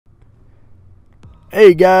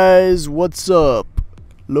Hey guys, what's up?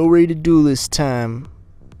 Low rated duelist time.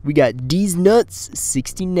 We got D's Nuts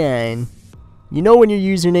 69. You know when your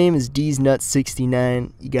username is D's Nuts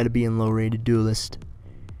 69, you gotta be in low rated duelist.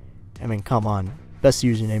 I mean, come on. Best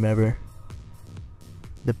username ever.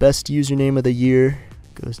 The best username of the year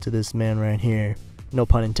goes to this man right here. No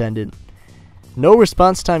pun intended. No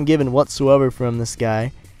response time given whatsoever from this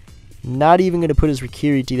guy. Not even gonna put his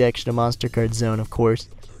Rikiri to the extra monster card zone, of course.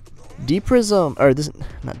 Threatening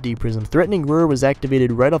Roar was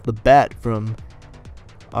activated right off the bat from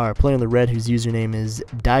our player on the red whose username is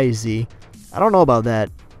DIAN. I don't know about that.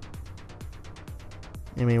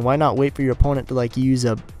 I mean, why not wait for your opponent to like use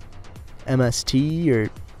a MST or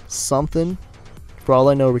something? For all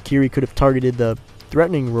I know, Rikiri could have targeted the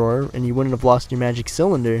Threatening Roar and you wouldn't have lost your magic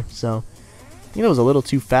cylinder, so I think that was a little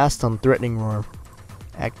too fast on Threatening Roar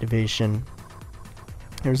activation.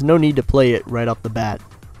 There's no need to play it right off the bat.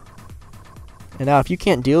 And now if you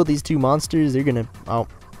can't deal with these two monsters, they're gonna, oh,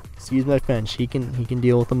 excuse my French, he can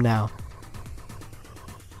deal with them now.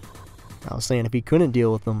 I was saying if he couldn't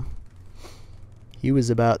deal with them, he was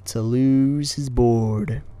about to lose his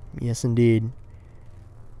board. Yes indeed.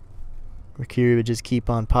 Rikiri would just keep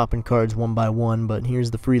on popping cards one by one, but here's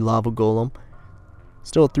the free lava golem.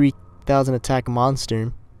 Still a 3000 attack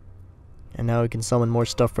monster. And now we can summon more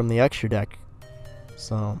stuff from the extra deck.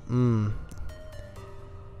 So,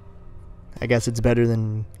 I guess it's better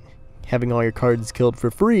than having all your cards killed for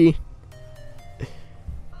free.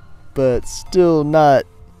 But still not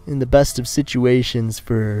in the best of situations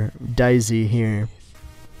for DIAN here.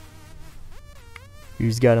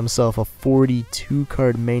 He's got himself a 42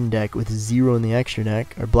 card main deck with 0 in the extra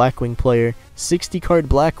deck. Our Blackwing player, 60 card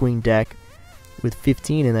Blackwing deck with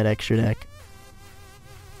 15 in that extra deck.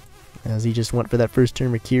 As he just went for that first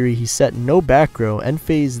turn Rikiri, he set no back row. End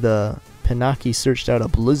phase, the Pinaki searched out a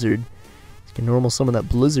Blizzard. He can normal summon that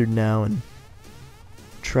Blizzard now and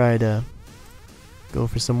try to go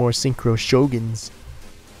for some more Synchro Shoguns.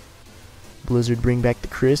 Blizzard bring back the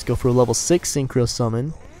Chris, go for a level 6 Synchro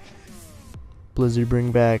summon. Blizzard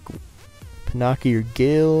bring back Pinaki or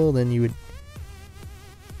Gale, then you would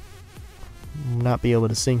not be able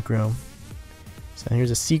to Synchro. So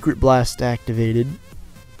here's a Secret Blast activated.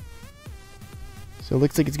 So it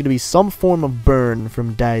looks like it's going to be some form of burn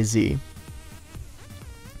from DIAN.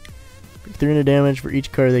 300 damage for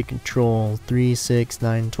each card they control. 3, 6,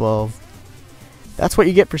 9, 12. That's what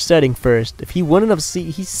you get for setting first. If he wouldn't have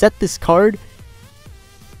he set this card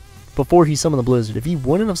before he summoned the Blizzard. If he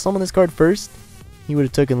wouldn't have summoned this card first, he would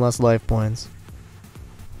have taken less life points.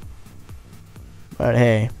 But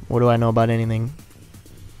hey, what do I know about anything?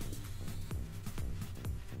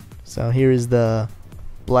 So here is the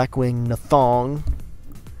Blackwing Nathong.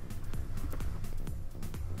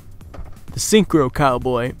 The Synchro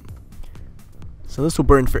Cowboy. So this will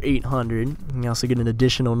burn for 800. You also get an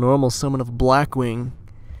additional normal summon of Blackwing.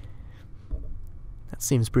 That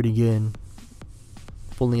seems pretty good.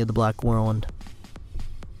 If only had the Black Whirlwind.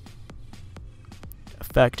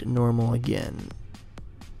 Effect normal again.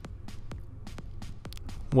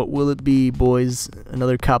 What will it be, boys?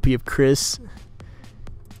 Another copy of Chris?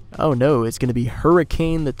 Oh no, it's going to be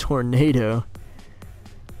Hurricane the Tornado.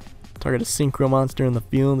 Target a Synchro monster in the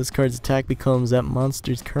field. This card's attack becomes that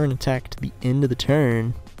monster's current attack to the end of the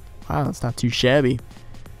turn. Wow, that's not too shabby.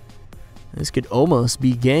 This could almost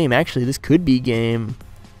be game. Actually, this could be game.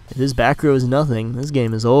 If this back row is nothing, this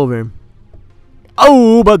game is over.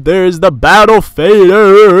 Oh, but there's the Battle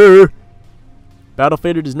Fader. Battle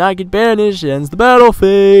Fader does not get banished. It ends the battle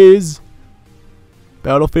phase.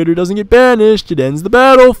 Battle Fader doesn't get banished, it ends the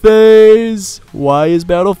battle phase. Why is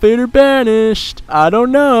Battle Fader banished? I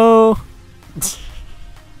don't know.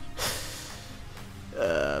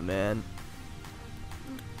 Man.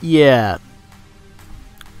 Yeah.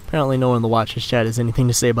 Apparently no one in the Watchers chat has anything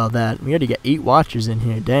to say about that. We already got 8 Watchers in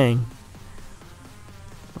here, dang.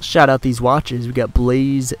 I'll shout out these Watchers. We got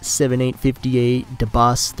Blaze 7858,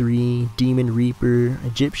 DeBoss 3, Demon Reaper,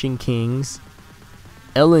 Egyptian Kings,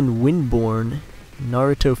 Ellen Windborn,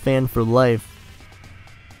 Naruto fan for life,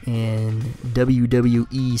 and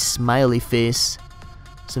WWE Smiley Face.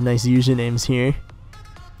 Some nice usernames here.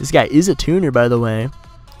 This guy is a tuner, by the way.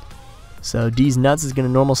 So D's Nuts is going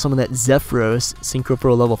to normal summon that Zephyros Synchro for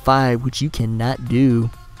a level 5, which you cannot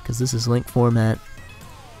do because this is link format.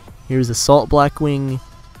 Here's Assault Blackwing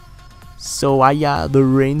Soaya the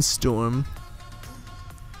Rainstorm.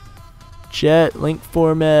 Chet, link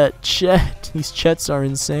format, Chet. These Chets are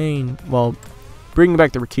insane. Well, bringing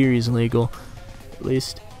back the Rikiri is illegal, at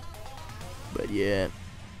least. But yeah.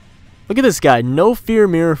 Look at this guy. No Fear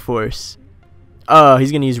Mirror Force. Oh,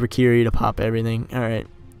 he's going to use Rikiri to pop everything. Alright.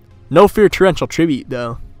 No Fear Torrential Tribute,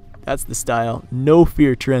 though. That's the style. No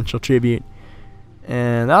Fear Torrential Tribute.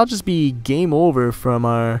 And that'll just be game over from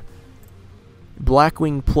our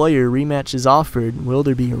Blackwing player. Rematch is offered. Will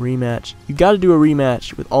there be a rematch? You got to do a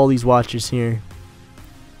rematch with all these watchers here.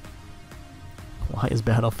 Why is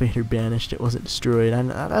Battle Fader banished? It wasn't destroyed.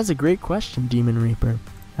 That's a great question, Demon Reaper.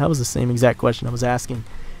 That was the same exact question I was asking.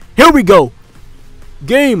 Here we go!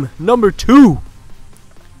 Game number 2!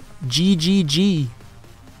 GGG.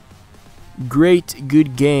 Great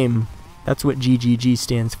good game. That's what GGG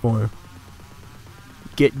stands for.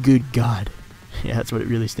 Get good, God. Yeah, that's what it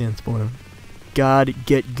really stands for. God,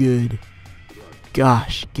 get good.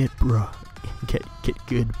 Gosh, get bro. Get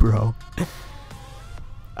good, bro.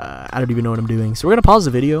 I don't even know what I'm doing. So we're gonna pause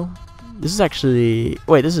the video. This is actually...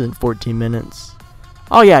 Wait, this isn't 14 minutes.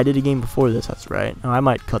 Oh yeah, I did a game before this. That's right. Oh, I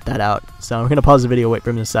might cut that out. So we're gonna pause the video. Wait for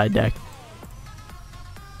him to side deck.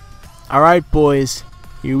 All right, boys.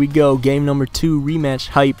 Here we go. Game number 2. Rematch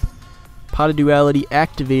hype. Pot of Duality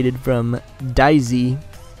activated from Daisy.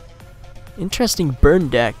 Interesting burn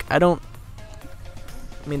deck. I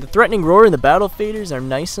mean, the Threatening Roar and the Battle Faders are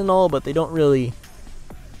nice and all, but they don't really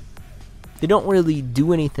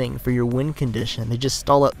do anything for your win condition. They just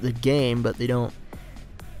stall up the game, but they don't.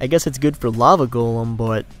 I guess it's good for Lava Golem,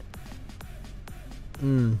 but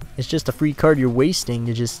it's just a free card you're wasting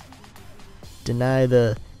to just deny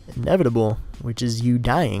the inevitable, which is you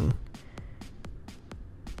dying.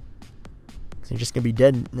 So you're just gonna be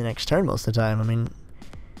dead the next turn most of the time. I mean,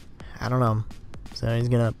 I don't know. So he's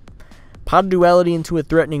gonna Pot of Duality into a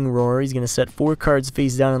Threatening Roar. He's gonna set 4 cards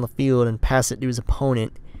face down on the field and pass it to his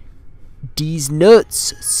opponent. D's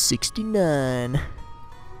nuts, 69.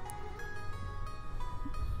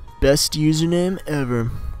 Best username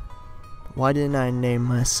ever. Why didn't I name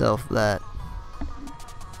myself that?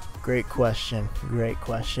 Great question. Great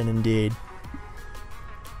question indeed.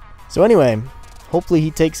 So anyway, hopefully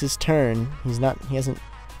he takes his turn. He hasn't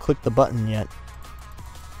clicked the button yet.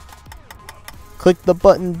 Click the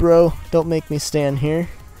button, bro. Don't make me stand here.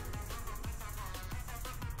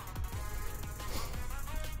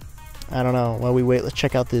 I don't know. While we wait, let's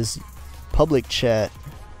check out this public chat.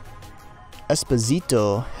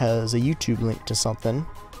 Esposito has a YouTube link to something.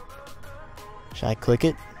 Should I click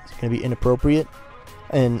it? It's gonna be inappropriate.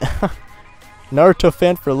 And Naruto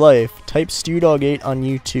fan for life. Type stewdog8 on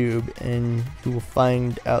YouTube and you will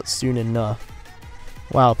find out soon enough.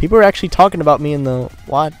 Wow, people are actually talking about me in the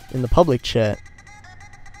public chat.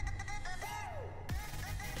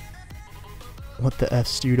 What the F,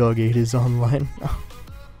 stewdog8 is online?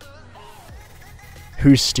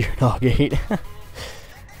 Who's stewdog8?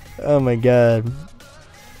 Oh my god.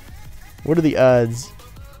 What are the odds?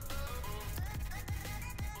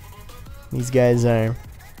 These guys are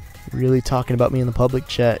really talking about me in the public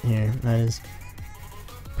chat here. That is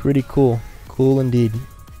pretty cool. Cool indeed.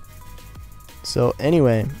 So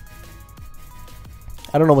anyway,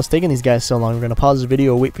 I don't know what's taking these guys so long. We're going to pause the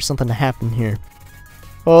video, wait for something to happen here.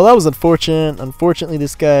 Well, that was unfortunate. Unfortunately,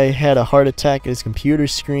 this guy had a heart attack at his computer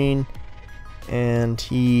screen. And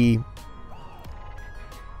he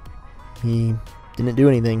didn't do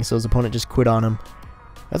anything, so his opponent just quit on him.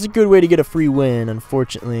 That's a good way to get a free win.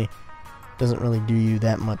 Unfortunately, doesn't really do you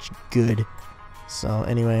that much good. So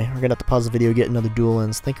anyway, we're gonna have to pause the video, get another duel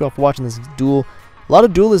in. So thank you all for watching this duel. A lot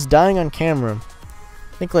of duelists dying on camera.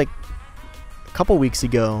 I think like a couple weeks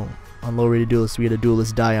ago on Low Rated Duelists we had a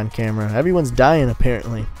duelist die on camera. Everyone's dying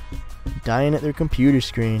apparently. Dying at their computer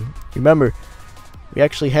screen. Remember, we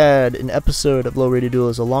actually had an episode of Low Rated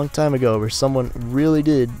Duelists a long time ago where someone really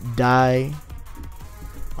did die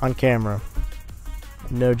on camera.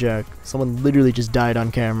 No joke. Someone literally just died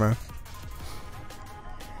on camera.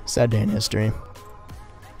 Sad day in history.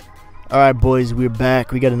 Alright boys, we're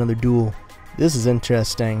back. We got another duel. This is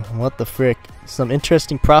interesting. What the frick? Some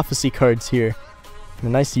interesting prophecy cards here. And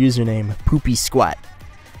a nice username, Poopy Squat.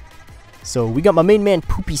 So we got my main man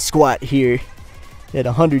Poopy Squat here at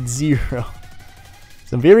 100-0.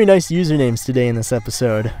 Some very nice usernames today in this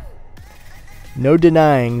episode. No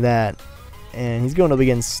denying that. And he's going up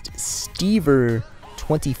against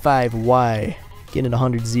Stever25Y, getting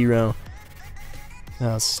 100-0.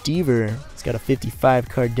 Now Stever has got a 55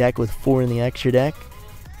 card deck with 4 in the extra deck.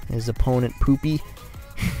 His opponent Poopy.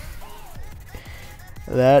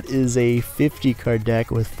 That is a 50 card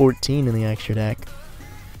deck with 14 in the extra deck.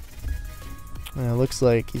 Looks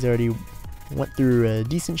like he's already went through a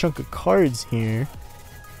decent chunk of cards here.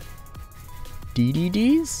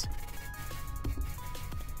 DDDs?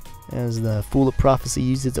 As the Fool of Prophecy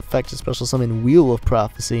used its effect to special summon Wheel of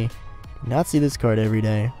Prophecy. Do not see this card every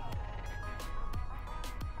day.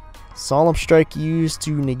 Solemn Strike used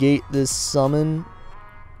to negate this summon.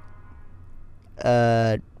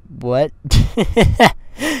 What?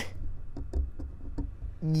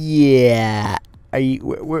 Yeah. Are you?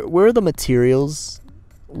 Where are the materials?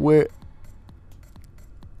 Where?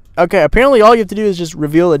 Okay. Apparently, all you have to do is just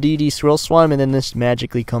reveal a DD swirl swarm, and then this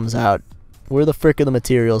magically comes out. Where the frick are the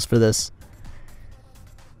materials for this?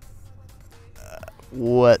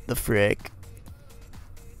 What the frick?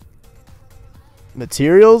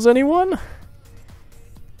 Materials, anyone?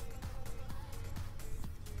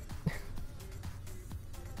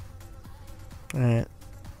 Alright.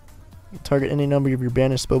 Target any number of your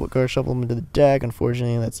banished spellbook cards, shuffle them into the deck.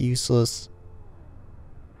 Unfortunately, that's useless.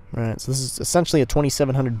 Alright, so this is essentially a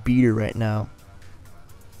 2700 beater right now.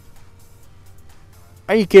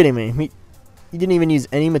 Are you kidding me? He didn't even use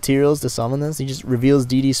any materials to summon this. He just reveals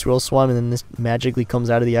DD Swirl Swarm and then this magically comes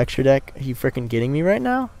out of the extra deck. Are you freaking kidding me right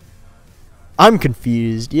now? I'm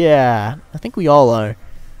confused. Yeah, I think we all are.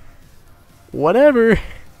 Whatever.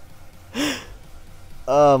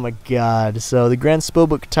 Oh my god. So the Grand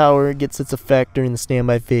Spellbook Tower gets its effect during the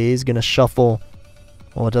standby phase. Gonna shuffle.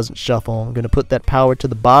 Well, it doesn't shuffle. I'm gonna put that power to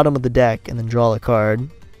the bottom of the deck and then draw a card.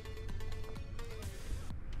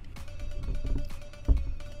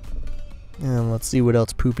 And let's see what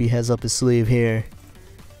else Poopy has up his sleeve here.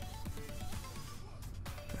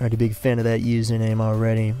 Already a big fan of that username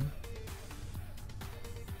already.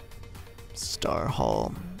 Star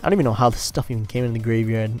Hall. I don't even know how this stuff even came into the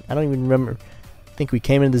graveyard. I don't even remember. I think we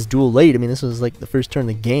came into this duel late. I mean, this was like the first turn of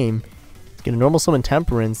the game. He's going to normal summon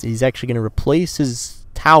Temperance. He's actually going to replace his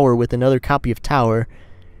tower with another copy of Tower.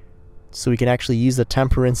 So we can actually use the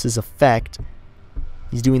Temperance's effect.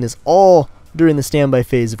 He's doing this all during the standby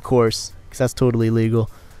phase, of course. Because that's totally legal.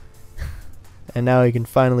 And now he can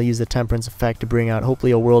finally use the Temperance effect to bring out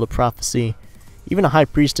hopefully a World of Prophecy. Even a High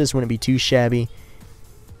Priestess wouldn't be too shabby.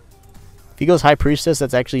 If he goes High Priestess,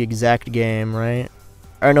 that's actually exact game, right?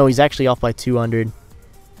 Or no, he's actually off by 200.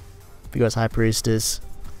 If he goes High Priestess.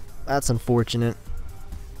 That's unfortunate.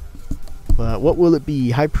 But what will it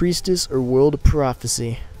be? High Priestess or World of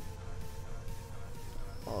Prophecy?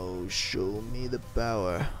 Oh, show me the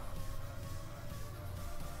power.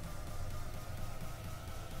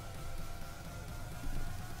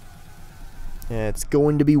 Yeah, it's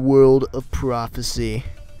going to be World of Prophecy.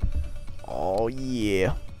 Oh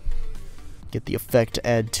yeah. Get the effect to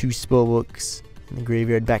add 2 spellbooks in the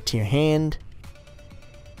graveyard back to your hand.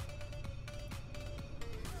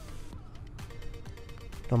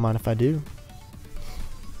 Don't mind if I do.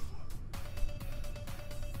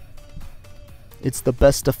 It's the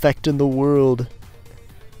best effect in the world.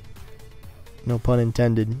 No pun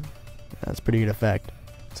intended. That's a pretty good effect.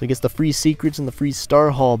 So he gets the free secrets and the free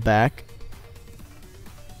Star Hall back.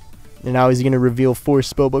 And now he's going to reveal 4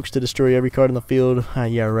 spellbooks to destroy every card in the field.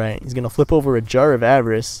 Yeah, right. He's going to flip over a Jar of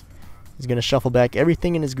Avarice. He's going to shuffle back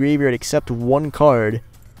everything in his graveyard except 1 card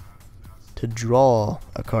to draw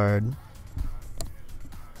a card.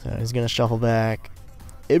 So he's going to shuffle back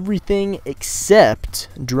everything except,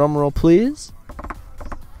 drumroll please.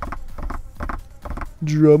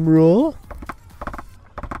 Drumroll.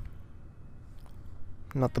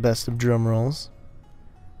 Not the best of drum rolls.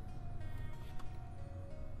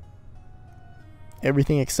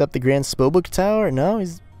 Everything except the Grand Spellbook Tower? No,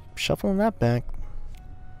 he's shuffling that back.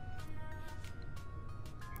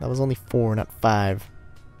 That was only 4, not 5.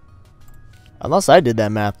 Unless I did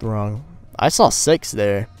that math wrong. I saw 6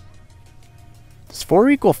 there. Does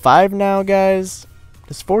 4 equal 5 now, guys?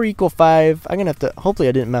 Does 4 equal 5? I'm going to have to... Hopefully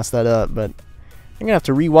I didn't mess that up, but... I'm going to have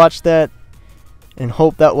to rewatch that and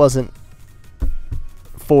hope that wasn't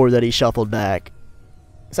 4 that he shuffled back.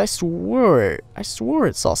 Because I swore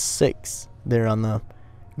it saw 6 there on the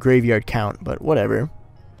graveyard count, but whatever.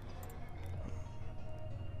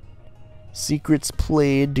 Secrets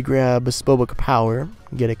played to grab a spellbook power,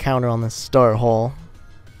 get a counter on the Star Hall.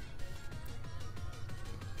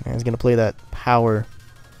 And he's gonna play that power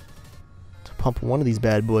to pump one of these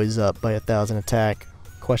bad boys up by 1,000 attack.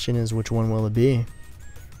 Question is, which one will it be?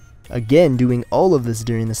 Again, doing all of this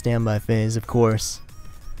during the standby phase, of course.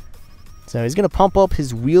 So he's going to pump up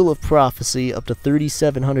his Wheel of Prophecy up to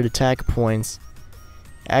 3,700 attack points.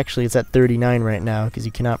 Actually, it's at 39 right now, because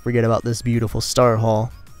you cannot forget about this beautiful Star Hall.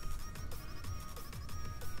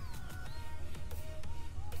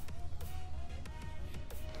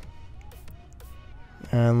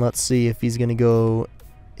 And let's see if he's going to go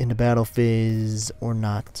into battle phase or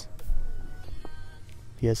not.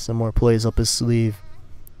 He has some more plays up his sleeve.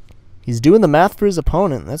 He's doing the math for his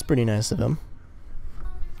opponent. That's pretty nice of him.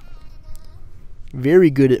 Very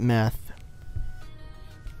good at math.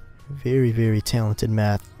 Very, very talented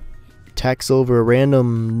math. Attacks over a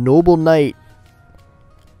random Noble Knight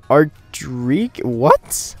Artreek?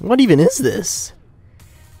 What? What even is this?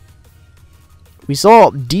 We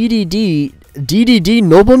saw DDD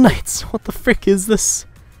Noble Knights. What the frick is this?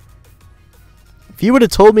 If you would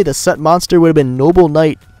have told me the set monster would have been Noble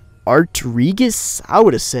Knight Artregus, I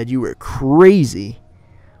would have said you were crazy.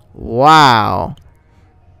 Wow.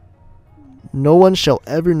 No one shall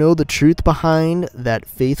ever know the truth behind that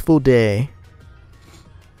faithful day.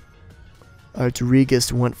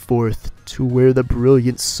 Artregus went forth to where the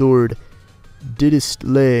brilliant sword didst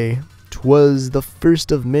lay. 'Twas the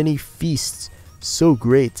first of many feasts so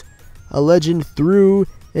great, a legend through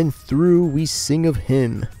and through we sing of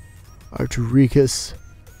him. Artregus,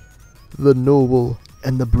 the noble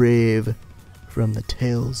and the brave, from the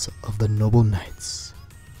tales of the noble knights.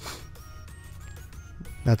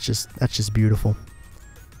 That's just beautiful.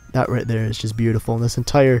 That right there is just beautiful. And this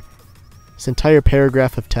entire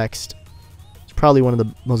paragraph of text is probably one of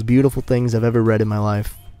the most beautiful things I've ever read in my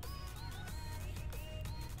life.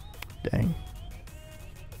 Dang.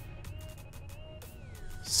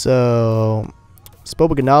 So,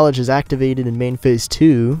 Spellbook of Knowledge is activated in main phase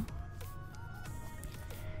 2.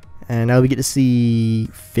 And now we get to see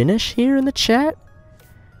Finnish here in the chat.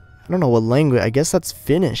 I don't know what language. I guess that's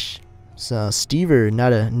Finnish. So, Stever,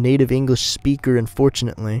 not a native English speaker,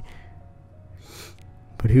 unfortunately.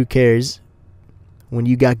 But who cares when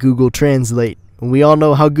you got Google Translate? And we all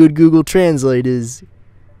know how good Google Translate is.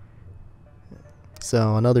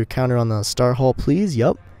 So, another counter on the Star Hall, please.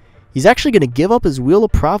 Yup. He's actually going to give up his Wheel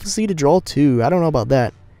of Prophecy to draw 2. I don't know about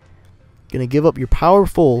that. Going to give up your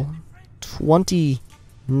powerful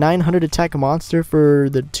 2,900 attack monster for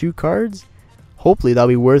the 2 cards. Hopefully that'll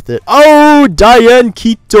be worth it. Oh, DIAN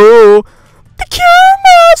KETO, the Cure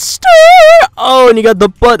Master. Oh, and you got the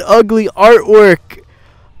butt ugly artwork.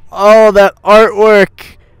 Oh, that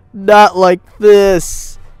artwork. Not like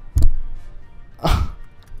this.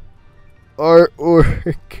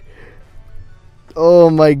 Artwork. Oh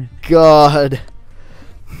my god.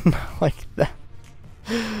 Not like that.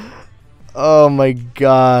 Oh my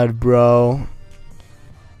god, bro.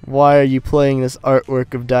 Why are you playing this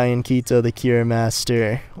artwork of DIAN KETO, the Cure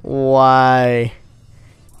Master? Why?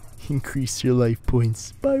 Increase your life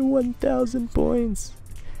points by 1,000 points.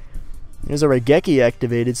 There's a Raigeki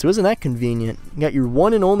activated, so isn't that convenient? You got your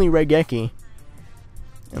one and only Raigeki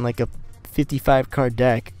and like a 55 card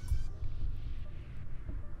deck.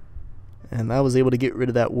 And I was able to get rid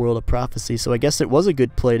of that World of Prophecy, so I guess it was a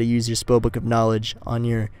good play to use your Spellbook of Knowledge on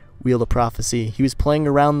your Wheel of Prophecy. He was playing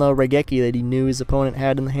around the Raigeki that he knew his opponent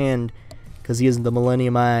had in the hand, because he has the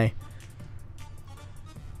Millennium Eye.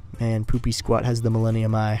 Man, Poopy Squat has the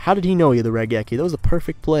Millennium Eye. How did he know he had the Raigeki? That was a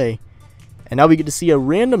perfect play. And now we get to see a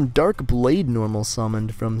random Dark Blade normal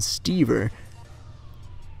summoned from Stever.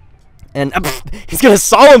 And he's going to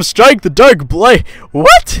Solemn Strike the Dark Blade.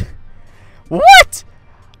 What? What?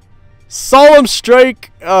 Solemn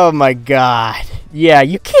Strike? Oh my god. Yeah,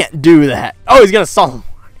 you can't do that. Oh, he's going to Solemn.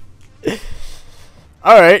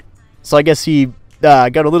 Alright. So I guess he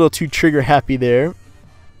got a little too trigger happy there.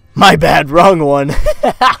 My bad, wrong one.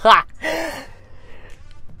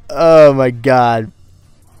 Oh my god.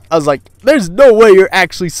 I was like, there's no way you're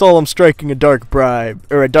actually Solemn Striking a Dark Bribe,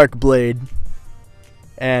 or a Dark Blade.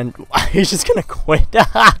 And he's just gonna quit.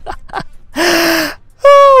 Oh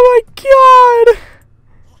my god.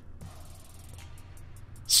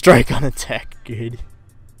 Strike on attack, good.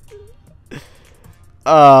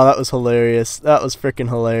 Oh, that was hilarious. That was freaking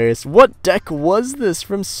hilarious. What deck was this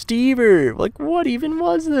from Stever? Like, what even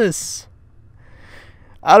was this?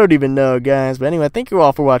 I don't even know, guys. But anyway, thank you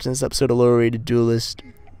all for watching this episode of Lower Rated Duelist.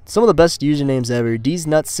 Some of the best usernames ever.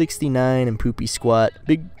 D'sNuts69 and Poopy Squat.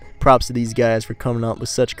 Big props to these guys for coming up with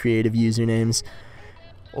such creative usernames.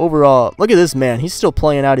 Overall, look at this man. He's still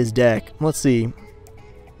playing out his deck. Let's see.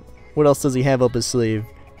 What else does he have up his sleeve?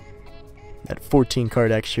 That 14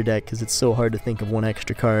 card extra deck, because it's so hard to think of one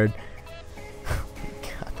extra card.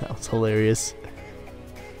 God, that was hilarious.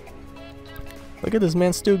 Look at this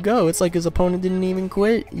man still go. It's like his opponent didn't even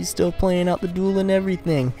quit. He's still playing out the duel and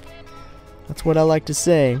everything. That's what I like to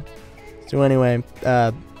say. So anyway,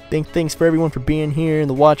 thanks for everyone for being here in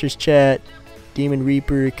the Watchers chat. Demon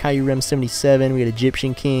Reaper, Kyurem77, we got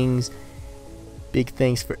Egyptian Kings. Big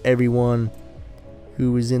thanks for everyone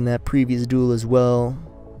who was in that previous duel as well.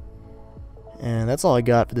 And that's all I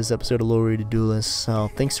got for this episode of Lower Rated Duelists.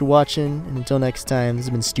 So thanks for watching, and until next time, this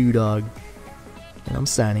has been stewdog, and I'm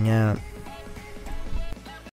signing out.